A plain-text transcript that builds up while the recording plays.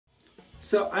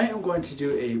So I am going to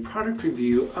do a product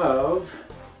review of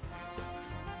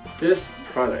this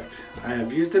product. I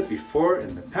have used it before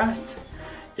in the past.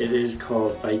 It is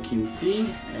called Viking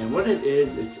Sea, and what it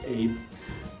is, it's a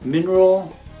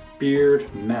mineral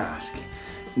beard mask.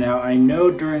 Now I know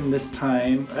during this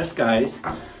time, us guys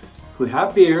who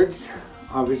have beards,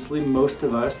 obviously most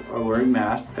of us are wearing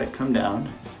masks that come down.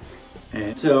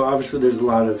 And so obviously there's a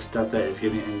lot of stuff that is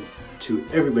getting into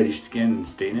everybody's skin and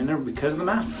staying in there because of the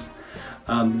masks.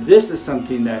 This is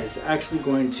something that is actually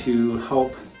going to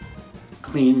help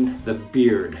clean the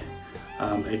beard.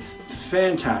 It's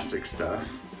fantastic stuff.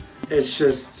 It's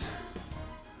just,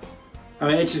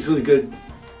 it's just really good.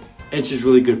 It's just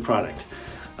really good product.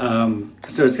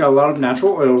 So it's got a lot of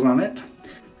natural oils on it.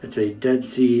 It's a Dead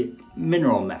Sea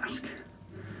mineral mask.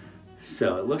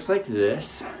 So it looks like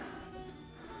this.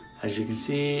 As you can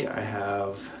see, I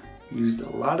have used a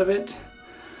lot of it.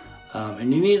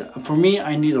 And you need, for me,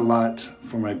 I need a lot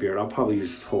for my beard. I'll probably use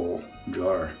this whole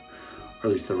jar, or at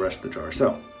least the rest of the jar.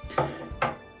 So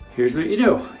here's what you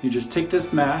do. You just take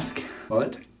this mask,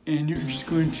 and you're just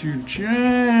going to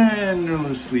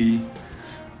generously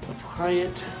apply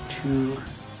it to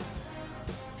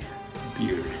the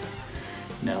beard.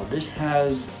 Now this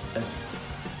has a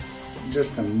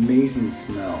just amazing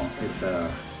smell. It's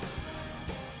a,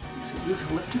 is it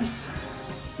eucalyptus?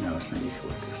 No, it's not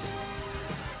eucalyptus.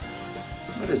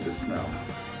 What is this smell?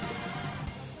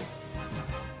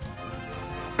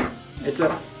 It's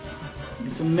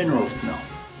a mineral smell.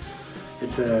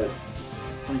 It's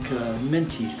like a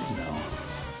minty smell.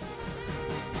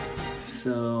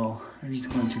 So I'm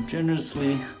just going to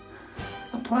generously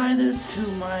apply this to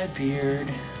my beard.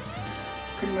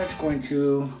 Pretty much going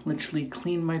to literally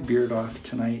clean my beard off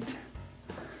tonight.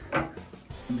 And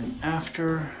then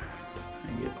after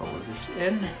I get all of this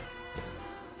in,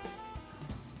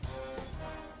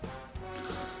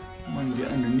 I'm going to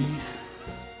get underneath.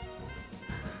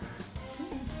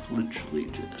 It's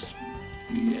literally just,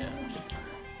 yeah, just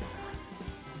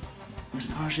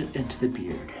massage it into the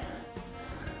beard.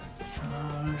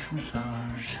 Massage,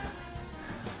 massage.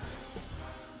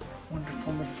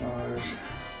 Wonderful massage.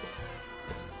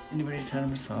 Anybody's had a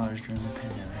massage during the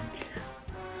pandemic?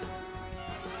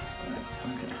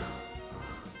 Okay.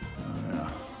 I'm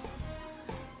gonna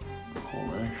pull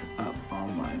this up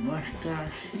on my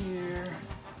mustache here.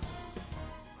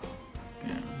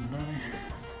 Get another.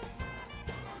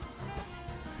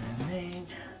 And then,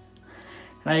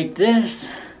 like this.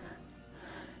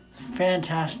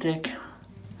 Fantastic.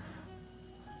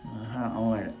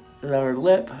 On my lower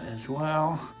lip as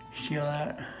well. Feel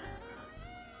that?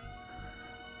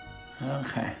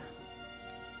 Okay.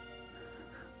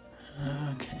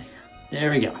 Okay.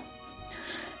 There we go.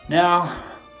 Now,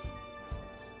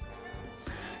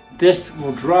 this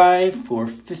will dry for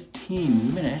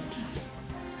 15 minutes.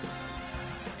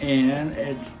 And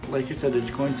it's, like I said, it's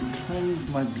going to cleanse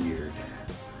my beard.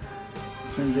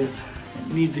 Cleanse it.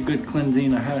 It needs a good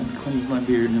cleansing. I haven't cleansed my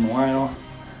beard in a while.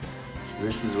 So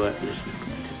this is what this is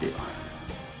going to do.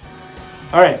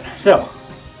 Alright, so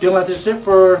gonna let this sit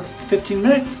for 15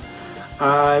 minutes.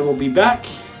 I will be back,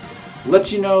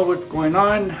 let you know what's going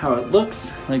on, how it looks.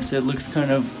 Like I said, it looks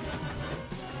kind of,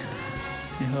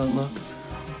 see how it looks?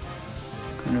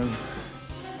 Kind of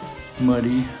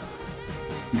muddy,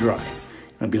 dry.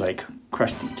 It'll be like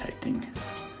crusty type thing.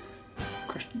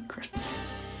 Crusty, crusty.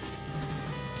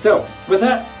 So with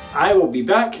that, I will be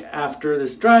back after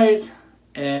this dries,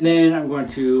 and then I'm going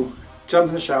to jump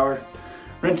in the shower,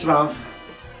 rinse it off.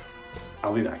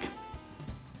 I'll be back.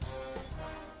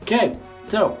 Okay,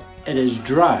 so it is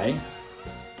dry.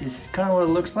 This is kind of what it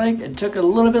looks like. It took a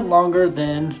little bit longer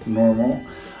than normal.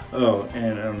 Oh,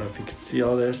 and I don't know if you can see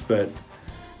all this, but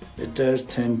it does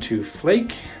tend to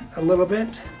flake a little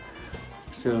bit.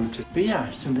 So but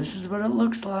yeah, so this is what it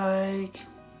looks like.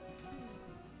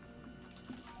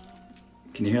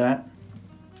 Can you hear that?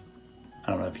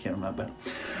 I don't know if you can or not, but.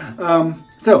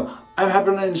 So I'm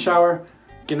hopping in the shower,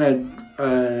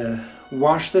 gonna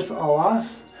wash this all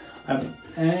off.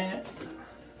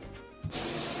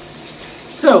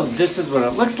 So this is what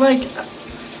it looks like.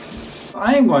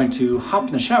 I am going to hop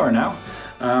in the shower now.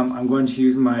 I'm going to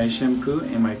use my shampoo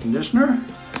and my conditioner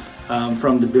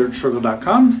from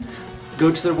thebeardstruggle.com.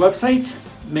 Go to their website.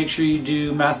 Make sure you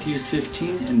do Matthews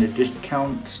 15 in the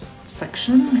discount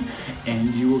section,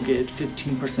 and you will get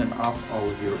 15% off all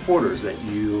of your orders that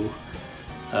you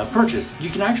purchase. You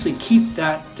can actually keep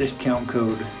that discount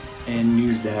code and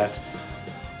use that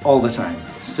all the time.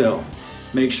 So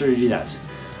make sure you do that.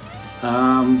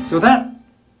 So with that,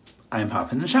 I'm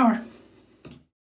hopping in the shower.